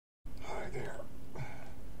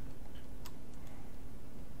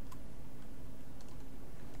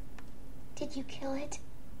Did you kill it?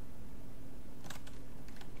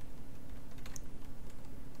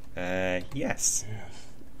 Yes. Yes.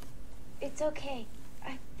 It's okay.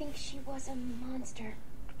 I think she was a monster.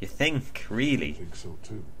 You think? I Really? think so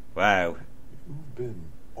too. Wow. You've been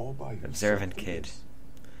all by yourself. Observant through kid. this.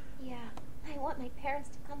 Yeah, I want my parents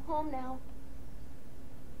to come home now.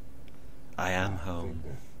 I am I home. think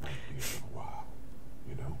that might be a little while.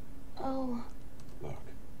 You know? Oh, Look,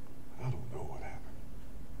 I don't know what happened,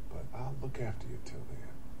 but I'll look after you till then.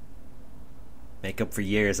 Make up for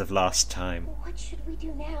years of lost time. what should we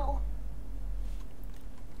do now?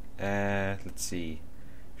 Let's see.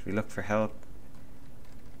 Should we look for help?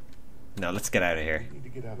 No, let's get out of here. We need to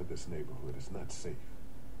get out of this neighborhood. It's not safe.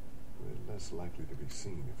 We're less likely to be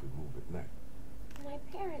seen if we move at night. My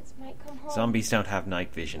parents might come home. Zombies don't have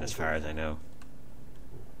night vision as far as I know.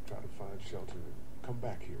 We'll try to find shelter and come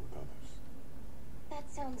back here with others.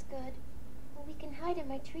 That sounds good. Well, we can hide in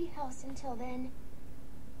my treehouse until then.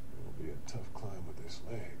 It'll be a tough climb with this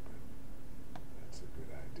leg, but that's a good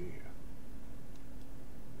idea.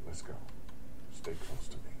 Let's go. Stay close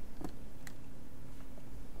to me.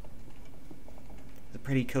 It's a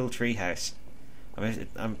pretty cool treehouse.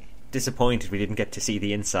 I'm disappointed we didn't get to see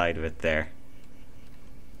the inside of it there.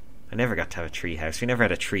 I never got to have a treehouse. We never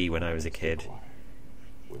had a tree when I was a kid.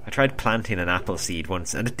 I tried planting an apple seed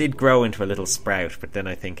once, and it did grow into a little sprout, but then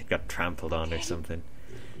I think it got trampled on or something.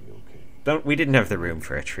 It'll be okay. We didn't have the room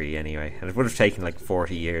for a tree anyway, and it would have taken like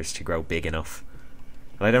 40 years to grow big enough.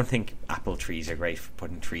 And I don't think apple trees are great for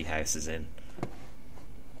putting tree houses in.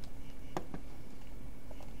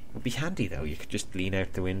 It would be handy though, you could just lean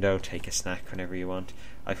out the window, take a snack whenever you want.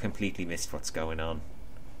 I've completely missed what's going on.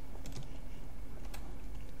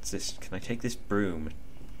 What's this? Can I take this broom?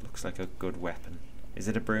 It looks like a good weapon. Is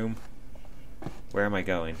it a broom? Where am I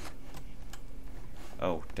going?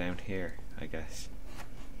 Oh, down here, I guess.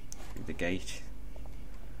 Through the gate.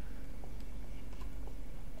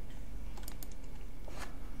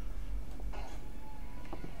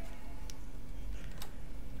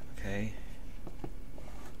 Okay.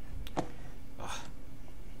 Oh,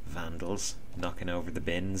 vandals knocking over the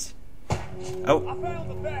bins. Oh! I found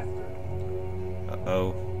the bastard! Uh-oh.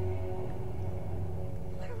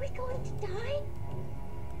 Are we going to die?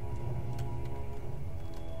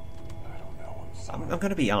 I don't know. I'm sorry. I'm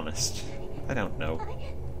gonna be honest. I don't know.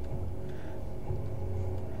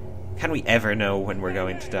 Can we ever know when we're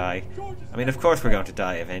going to die? I mean, of course we're going to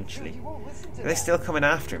die eventually. Are they still coming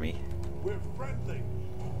after me? We're friendly.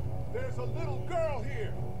 There's a little girl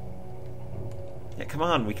here. Yeah, come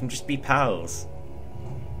on, we can just be pals.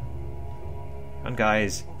 Come on,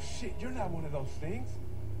 guys. Oh shit, you're not one of those things.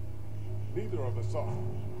 Neither of us are.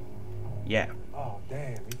 Yeah. Oh,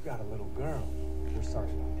 damn, you've got a little girl. We're sorry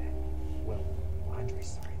about that. Well, Andre's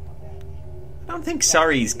sorry about that. I don't think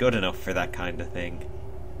sorry's good enough for that kind of thing.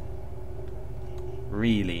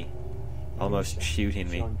 Really. Almost shooting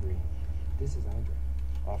me. Sean Green. This is Andre.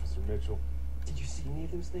 Officer Mitchell. Did you see any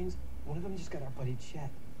of those things? One of them just got our buddy Chet.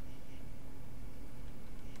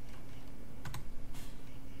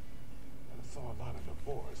 I saw a lot in the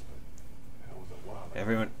forest, but that was a while ago.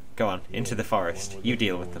 Everyone, go on, into the forest. You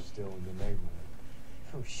deal with them. Still in the neighborhood.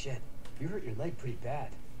 Oh shit, you hurt your leg pretty bad.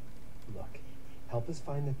 Look, help us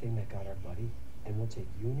find the thing that got our buddy, and we'll take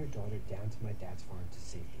you and your daughter down to my dad's farm to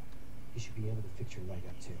safety. He should be able to fix your leg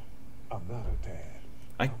up too. I'm not a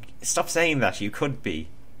dad. Stop saying that, you could be.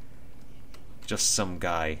 Just some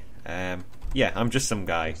guy. Yeah, I'm just some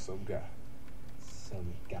guy. Some guy.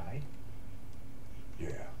 Some guy? Yeah.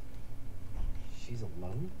 She's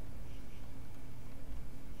alone?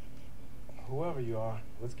 Whoever you are,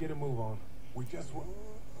 let's get a move on. We just were.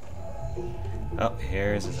 Oh,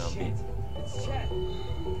 here's a zombie. It's Chet.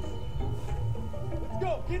 Let's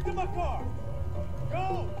go, get to my car.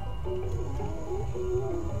 Go!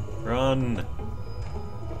 Run.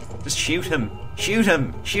 Just shoot him. Shoot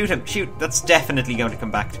him. Shoot him. Shoot. That's definitely going to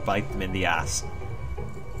come back to bite them in the ass.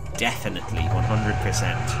 Definitely.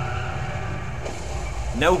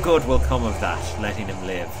 100%. No good will come of that, letting him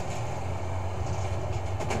live.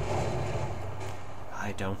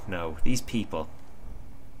 I don't know. These people.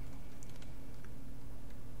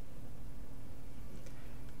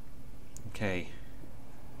 Okay.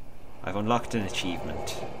 I've unlocked an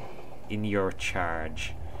achievement. In your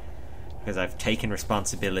charge. Because I've taken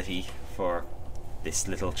responsibility for this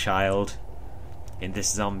little child in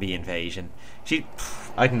this zombie invasion.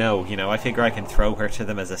 I don't know, I figure I can throw her to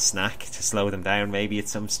them as a snack to slow them down maybe at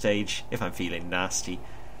some stage, if I'm feeling nasty.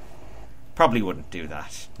 Probably wouldn't do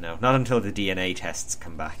that. No, not until the DNA tests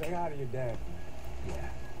come back. Say hi to your dad. Yeah.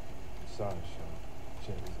 I'm sorry, Sean.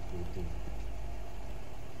 Chet was a good dude.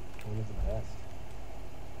 One of the best.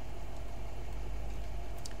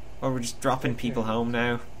 Or we're just dropping people home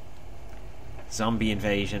now. Zombie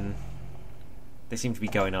invasion. They seem to be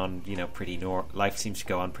going on, you know, pretty life seems to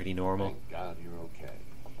go on pretty normal. Thank God you're okay.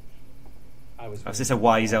 Was this a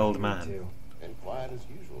wise old man? Too. Been quiet as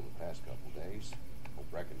usual the past couple days. Hope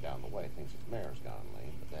Reckon down the way thinks his mare's gone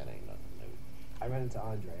lame, but that ain't nothing new. I ran into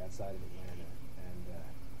Andre outside of Atlanta,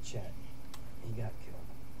 and Chet, he got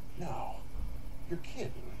killed. No, you're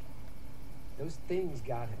kidding. Those things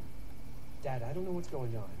got him. Dad, I don't know what's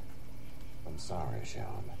going on. I'm sorry,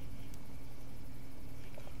 Sean.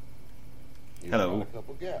 You Hello. brought a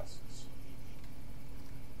couple guests.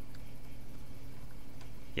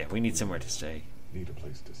 Yeah, we need somewhere to stay. Need a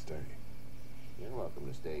place to stay. You're welcome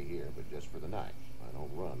to stay here, but just for the night. I don't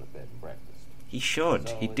run a bed and breakfast. He should.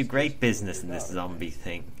 So He'd do it's great just business your in this daughter. zombie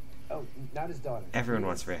thing. Oh, not his daughter. Everyone He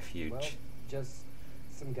wants is, refuge. Well, just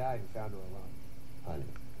some guy who found her alone. Honey,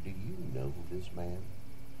 do you know this man?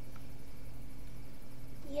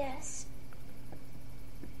 Yes.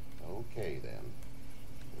 Okay, then.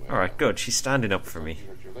 Well, Alright, good. She's standing up for You me.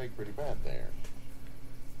 hurt your leg pretty bad there.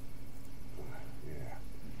 Yeah.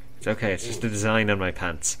 It's okay, it's just a design on my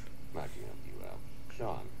pants. Not to help you out.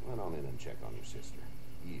 Sean, run on in and check on your sister.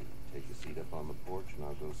 You take a seat up on the porch and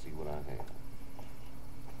I'll go see what I have.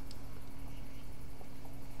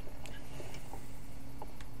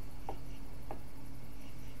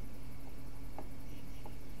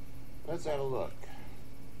 Let's have a look.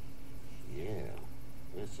 Yeah,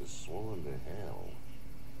 this is swollen to hell.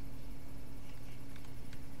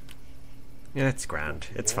 Yeah, it's grand.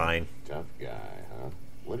 It's fine. Tough guy, huh?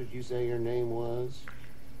 What did you say your name was?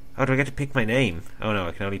 Oh, do I get to pick my name? Oh no,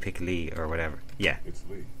 I can only pick Lee or whatever. Yeah. It's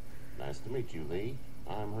Lee. Nice to meet you, Lee.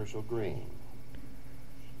 I'm Herschel Green.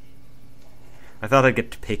 I thought I'd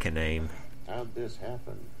get to pick a name. How'd this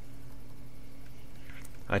happen?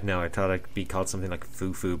 I don't know, I thought I'd be called something like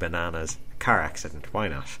Foo Bananas. Car accident, why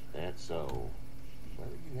not? That's so. Where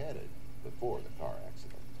were you headed before the car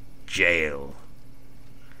accident? Jail.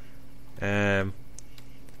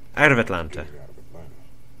 Out of Atlanta. Getting out of Atlanta.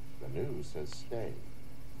 The news says stay.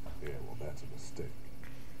 Yeah, well, that's a mistake.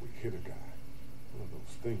 We hit a guy. One of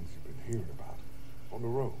those things you've been hearing about. On the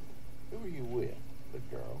road. Who are you with? The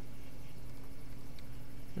girl?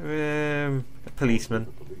 A policeman.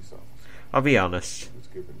 The police officer. I'll be honest. He was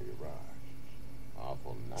giving me a ride.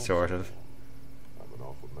 Awful nice. Sort of. man. I'm an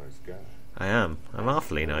awful nice guy. I am. I'm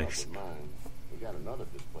awfully Put up nice. with mine. We got another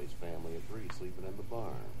displaced family of 3 sleeping in the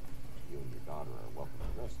barn. You and your daughter are welcome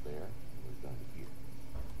to rest there. We're done here.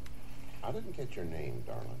 I didn't get your name,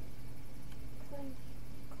 darling.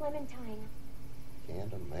 Clementine.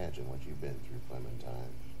 Can't imagine what you've been through,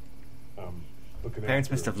 Clementine. Looking Parents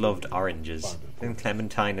after must have a loved family, oranges. finding a Isn't place.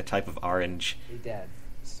 clementine a type of orange? Hey, Dad.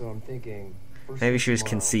 So I'm thinking. first Maybe thing she was tomorrow,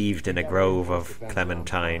 conceived in a we got grove ready of to fence around the barn.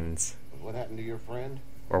 clementines. What happened to your friend?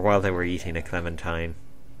 Or while they were eating a clementine.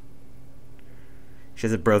 She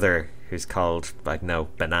has a brother who's called, like, no,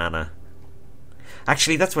 Banana.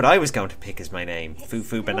 Actually, that's what I was going to pick as my name.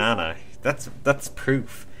 Foo Banana. That's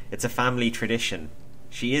proof. It's a family tradition.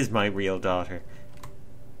 She is my real daughter.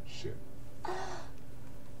 Shit.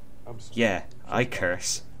 I'm sorry. Yeah, I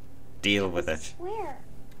curse. Deal with it. Where?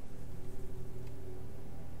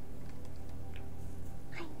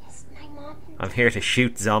 I missed my mom. I'm here to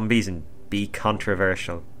shoot zombies and be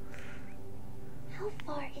controversial. How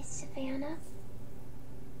far is Savannah?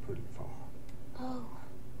 Pretty far. Oh,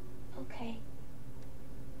 okay.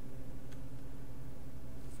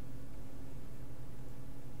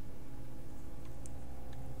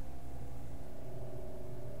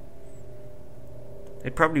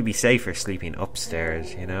 It'd probably be safer sleeping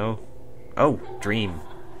upstairs, you know? Oh, dream.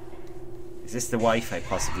 Is this the wife I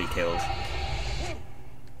possibly killed?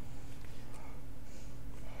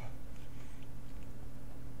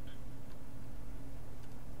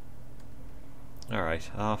 Alright,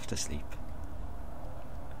 off to sleep.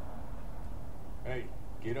 Hey,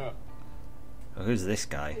 get up. Oh, who's this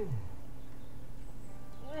guy?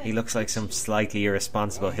 He looks like some slightly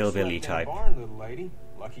irresponsible hillbilly type. Barn, little lady.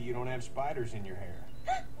 Lucky you don't have spiders in your hair.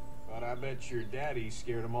 But I bet your daddy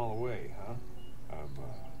scared them all away, huh? I'm,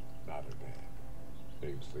 not her dad.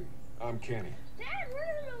 Name's Lee. I'm Kenny. Dad, we're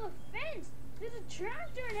in the middle of a fence. There's a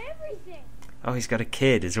tractor and everything. Oh, he's got a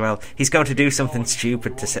kid as well. He's going to do something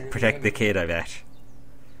stupid to protect the kid, I bet.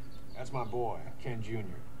 That's my boy, Ken Jr.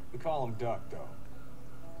 We call him Duck, though.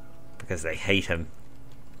 Because they hate him.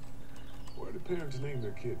 Why do parents name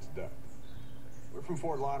their kids Duck? We're from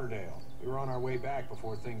Fort Lauderdale. We were on our way back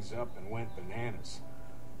before things up and went bananas.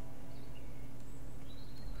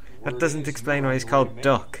 That Word doesn't is explain you're why on he's your way called to Macon.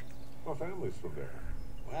 Duck. My family's from there.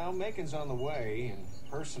 Well, Macon's on the way, and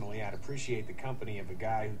Personally, I'd appreciate the company of a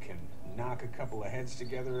guy who can knock a couple of heads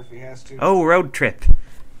together if he has to. Oh, road trip.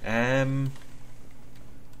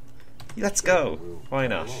 Let's go. Why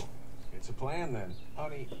not? It's a plan then.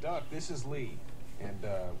 Honey, Duck, this is Lee. And,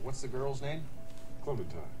 what's the girl's name?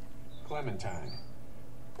 Clementine. Clementine.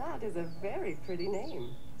 That is a very pretty name.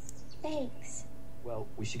 Thanks. Well,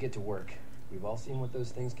 we should get to work. We've all seen what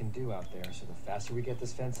those things can do out there, so the faster we get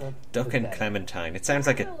this fence up, Duck the and better. Clementine. It sounds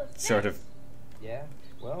like a sort of, Yeah?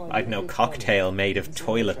 Well, I don't know, cocktail made of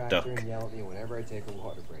toilet duck. And yell at me whenever I take a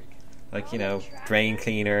water break. Like, you know, drain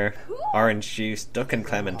cleaner, orange juice, Duck and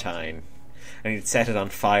Clementine. And you'd set it on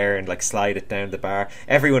fire and, like, slide it down the bar.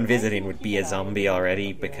 Everyone visiting would be a zombie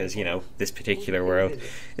already because, you know, this particular world.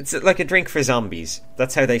 It's like a drink for zombies.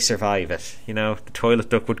 That's how they survive it. You know, the toilet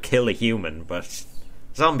duck would kill a human, but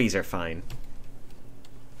zombies are fine.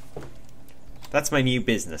 That's my new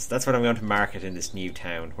business. That's what I'm going to market in this new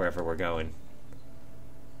town, wherever we're going.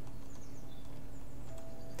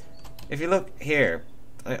 If you look here,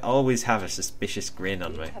 I always have a suspicious grin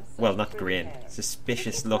on my... Well, not grin.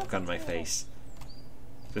 Suspicious look on my face.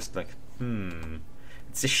 Just like,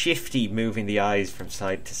 It's a shifty moving the eyes from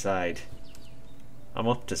side to side. I'm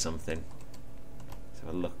up to something. Let's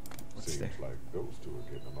have a look. What's Seems there? like those two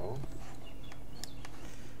are getting along.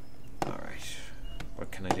 Alright.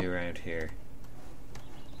 What can I do around here?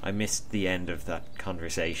 I missed the end of that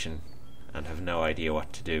conversation and have no idea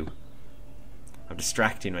what to do. I'm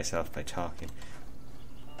distracting myself by talking.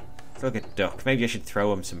 Look at Duck. Maybe I should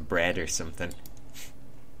throw him some bread or something.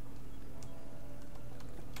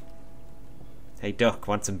 Hey Duck,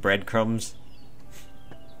 want some breadcrumbs?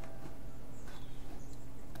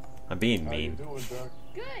 I'm being How you mean. doing, Doc?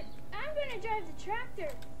 Good. I'm gonna drive the tractor.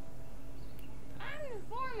 I'm the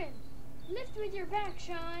foreman. Lift with your back,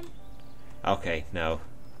 Sean. Okay, no.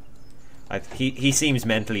 He seems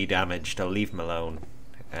mentally damaged. I'll leave him alone.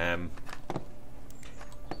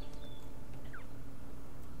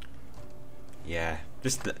 Yeah,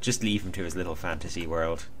 just leave him to his little fantasy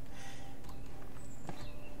world.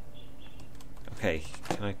 Okay,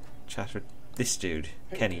 can I chat with this dude,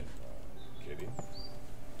 Kenny? Kitty.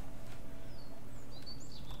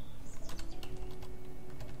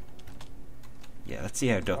 Yeah, let's see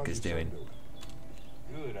how Duck How's is your son doing.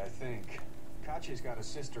 Good, I think. Katya's got a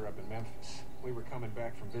sister up in Memphis. We were coming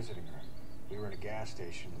back from visiting her. We were in a gas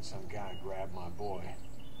station and some guy grabbed my boy.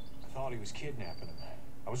 I thought he was kidnapping him.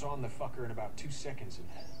 I was on the fucker in about 2 seconds and...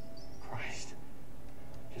 Christ.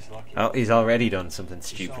 Just lucky. Oh, he's already done something We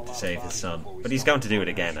saw a stupid lot to of save his bodies son. before we But he's saw going to do the it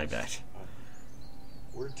again, I ashes. bet.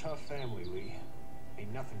 But we're a tough family, Lee.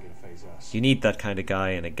 Ain't nothing gonna phase us. You need that kind of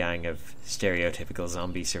guy in a gang of stereotypical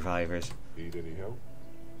zombie survivors. Need any help?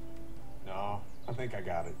 No, I think I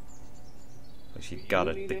got it. If you You got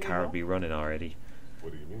it, need the any car would help? be running already.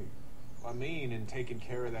 What do you mean? I mean, in taking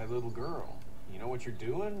care of that little girl. You know what you're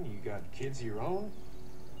doing? You got kids of your own?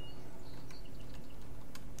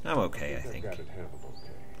 I'm okay, I I think. got it handled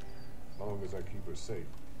okay. As long as I keep her safe,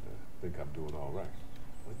 I think I'm doing all right.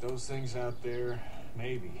 With those things out there,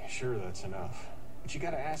 maybe. Sure, that's enough. But you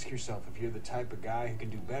gotta ask yourself if you're the type of guy who can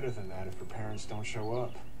do better than that if her parents don't show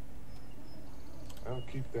up. I'll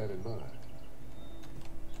keep that in mind.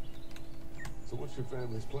 So what's your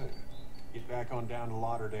family's plan? Get back on down to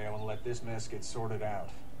Lauderdale and let this mess get sorted out.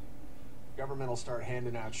 Government will start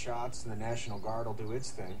handing out shots and the National Guard will do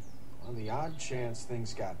its thing. On the odd chance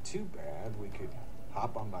things got too bad, we could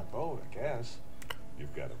hop on my boat, I guess.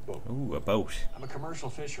 You've got a boat. Ooh, a boat. I'm a commercial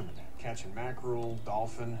fisherman, catching mackerel,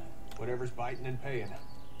 dolphin, whatever's biting and paying.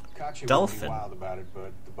 Katya wouldn't Dolphin? be wild about it,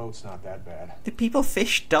 but the boat's not that bad. Did people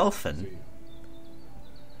fish dolphin? See,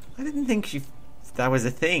 I didn't think that was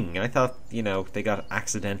a thing. I thought, you know, they got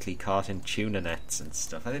accidentally caught in tuna nets and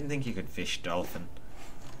stuff. I didn't think you could fish dolphin.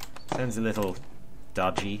 Sounds a little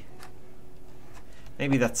dodgy.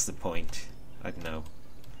 Maybe that's the point. I don't know.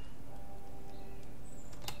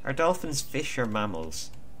 Are dolphins fish or mammals?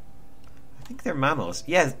 I think they're mammals.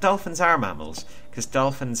 Yeah, dolphins are mammals. Because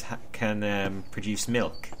dolphins can produce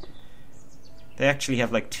milk. They actually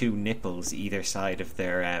have like 2 nipples either side of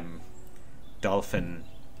their dolphin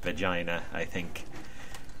vagina, I think.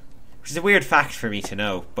 Which is a weird fact for me to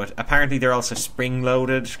know. But apparently they're also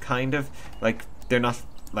spring-loaded, kind of. Like, they're not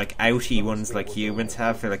like outy ones like humans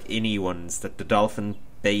have. They're like inny ones that the dolphin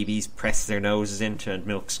babies press their noses into and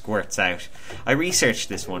milk squirts out. I researched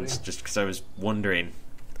this once just because I was wondering.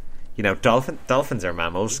 You know, dolphins are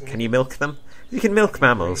mammals. Can you milk them? You can milk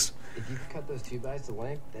mammals. If you could cut those 2 guys to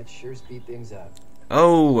length, that'd sure speed things up.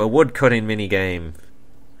 Oh, a wood cutting mini game.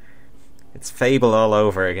 It's Fable all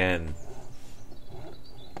over again.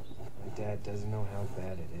 My dad doesn't know how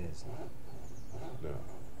bad it is. no,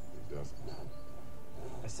 he doesn't.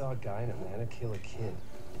 I saw a guy in Atlanta kill a kid.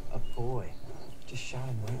 A boy. Just shot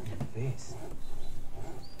him right in the face.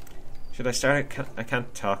 Should I start? I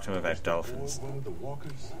can't talk to him about dolphins. One of the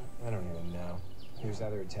walkers? I don't even know. He was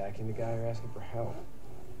either attacking the guy or asking for help.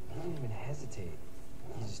 He didn't even hesitate.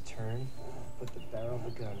 He just turned, put the barrel of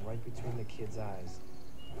the gun right between the kid's eyes,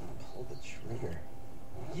 and pulled the trigger.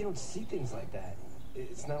 You don't see things like that.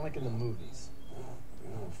 It's not like in the movies. They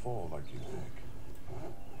don't fall like you think.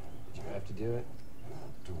 Did you have to do it?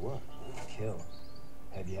 Do what? Kill.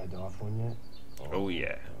 Have you had off one yet? Oh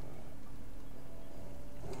yeah.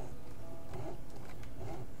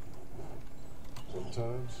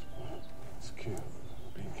 Sometimes it's kill,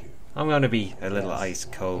 be killed. I'm gonna be a little Yes. ice I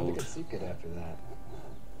think cold. I'd sleep good after that.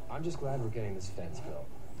 I'm just glad we're getting this fence built.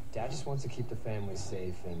 Dad just wants to keep the family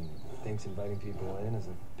safe and thinks inviting people in is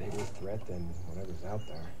a bigger threat than whatever's out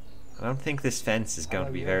there. I don't think this fence is going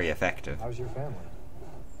to be very effective. How's your family?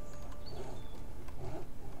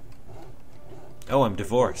 Oh, I'm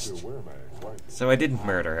divorced. Still wear my ex-wife. So I didn't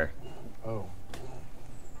murder her. Oh.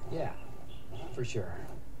 Yeah, for sure.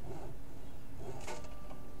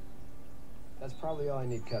 That's probably all I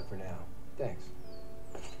need cut for now. Thanks.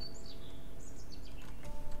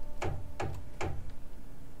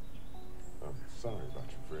 I'm sorry about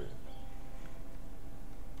your friend.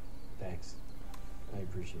 Thanks. I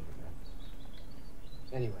appreciate it,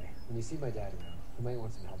 man. Anyway, when you see my dad around, you might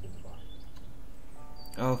want some help in the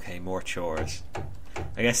barn. Okay, more chores.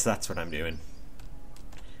 I guess that's what I'm doing.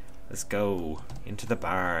 Let's go into the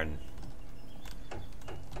barn.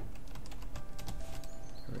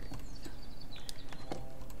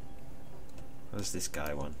 What does this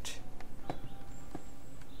guy want?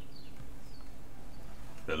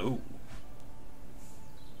 Hello.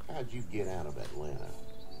 How'd you get out of Atlanta?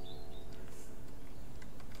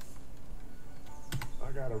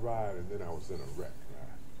 I got a ride and then I was in a wreck.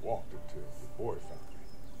 I walked until the boy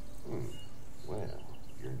found me. Well,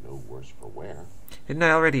 you're no worse for wear. Didn't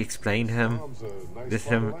I already explain him Tom's a nice with part of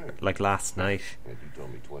him land. like last night? Had you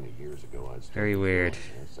told me 20 years ago I'd still Very be weird. gone,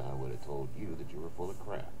 yes, I would have told you that you were full of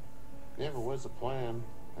crap. Never was a plan,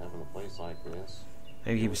 having a place like this.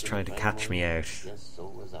 Maybe he You was in trying the to catch family? me out. Yes, so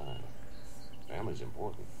was I. Family's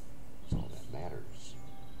important. It's all that matters.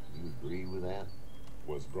 You agree with that?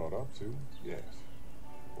 Was brought up to, yes.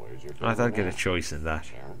 Where's your I thought I'd get a now? choice in that.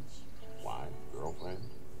 Parents? Wife? Girlfriend?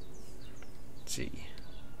 Let's see.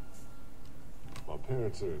 My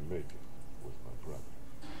parents are in Macon with my brother.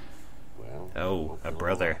 Well, Oh, hope a you're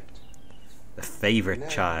brother. all right. The Now favorite you've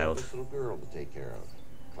got child. this little girl to take care of.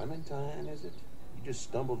 Clementine, is it? You just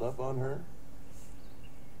stumbled up on her?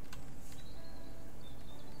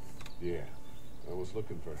 Yeah, I was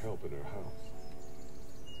looking for help in her house.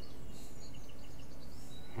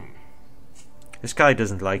 This guy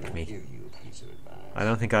doesn't like I'll me. give you a piece of advice. I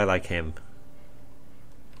don't think I like him.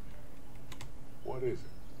 What is it?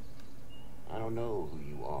 I don't know who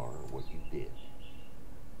you are or what you did.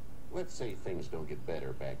 Let's say things don't get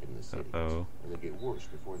better back in the cities, Uh-oh. or they get worse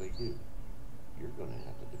before they do. You're going to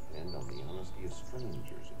have to depend on the honesty of strangers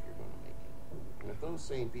if you're going to make it. And if those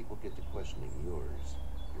same people get to questioning yours,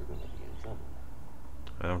 you're going to be in trouble.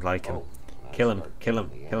 I don't like him. Oh, and I'd Kill him, start kill him,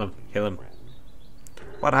 taking the kill him, attitude, kill him. friend.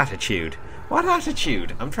 What attitude? What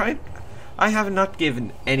attitude? I'm trying... I have not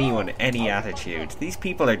given anyone any attitude. These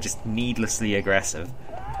people are just needlessly aggressive.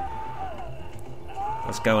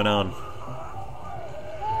 What's going on?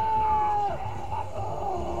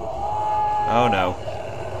 Oh no.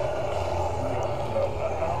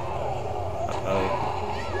 Uh-oh.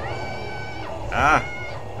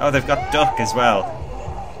 Ah! Oh, they've got duck as well.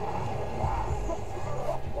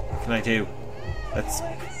 What can I do? Let's...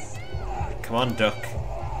 Come on, duck.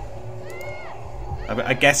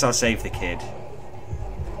 I guess I'll save the kid.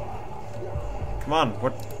 Come on,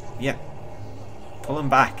 what? Yeah. Pull him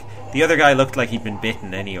back. The other guy looked like he'd been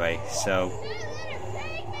bitten anyway, so...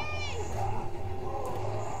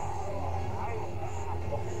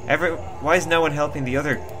 Why is no one helping the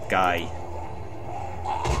other guy?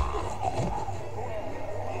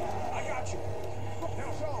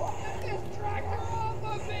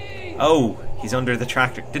 Oh, he's under the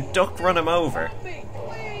tractor. Did Duck run him over?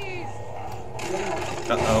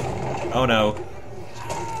 Uh-oh. Oh no.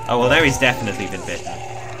 Oh, well now he's definitely been bitten.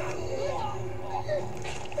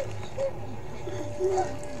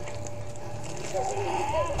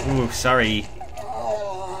 Ooh, sorry.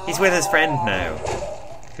 He's with his friend now,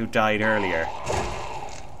 who died earlier.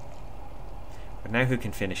 But now who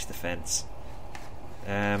can finish the fence?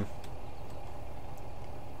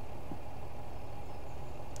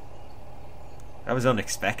 That was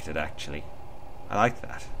unexpected, actually. I like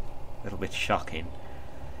that. A little bit shocking.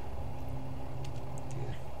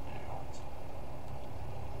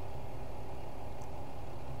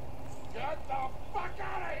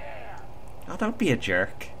 don't be a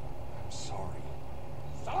jerk. I'm sorry.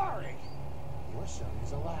 Sorry? Your son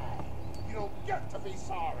is alive. You don't get to be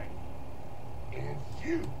sorry. And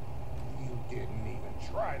you didn't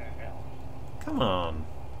even try to help. Come on.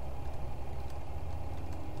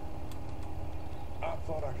 I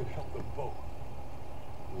thought I could help them both.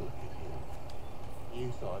 Look at him.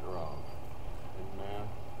 You thought wrong. And now,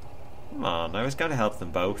 Come on, I was going to help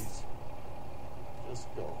them both.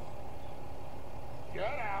 just go. Get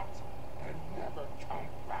out and never come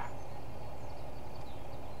back.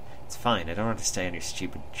 It's fine, I don't want to stay on your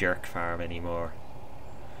stupid jerk farm anymore.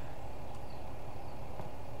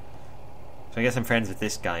 So I guess I'm friends with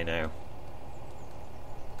this guy now.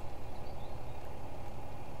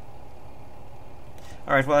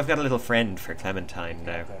 Alright, well I've got a little friend for Clementine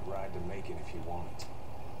now. Got that ride to Macon if you want it.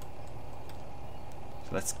 So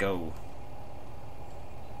let's go.